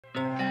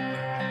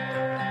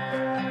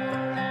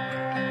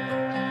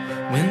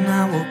When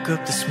I woke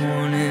up this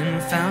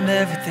morning, found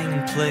everything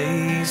in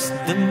place.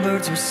 The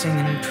birds were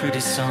singing pretty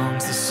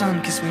songs, the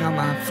sun kissed me on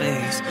my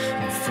face.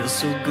 It feels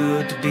so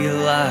good to be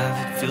alive,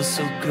 it feels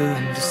so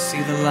good to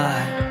see the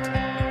light.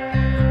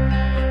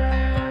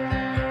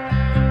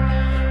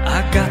 I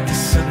got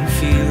this sudden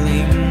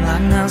feeling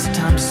like now's the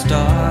time to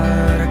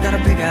start. I got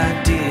a big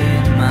idea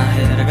in my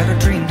head, I got a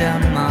dream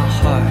down in my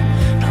heart.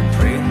 And I'm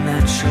praying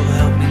that you'll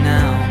help me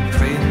now, I'm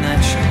praying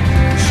that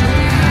you'll show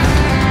me how.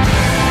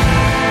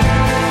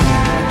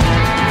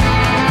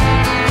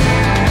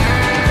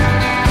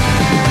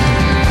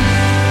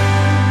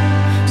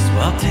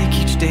 I'll take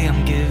each day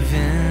I'm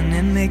given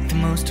and make the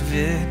most of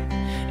it.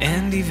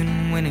 And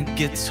even when it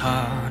gets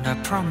hard, I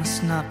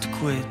promise not to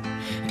quit.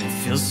 And it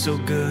feels so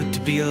good to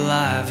be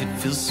alive, it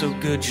feels so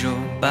good you're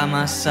by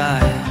my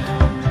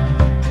side.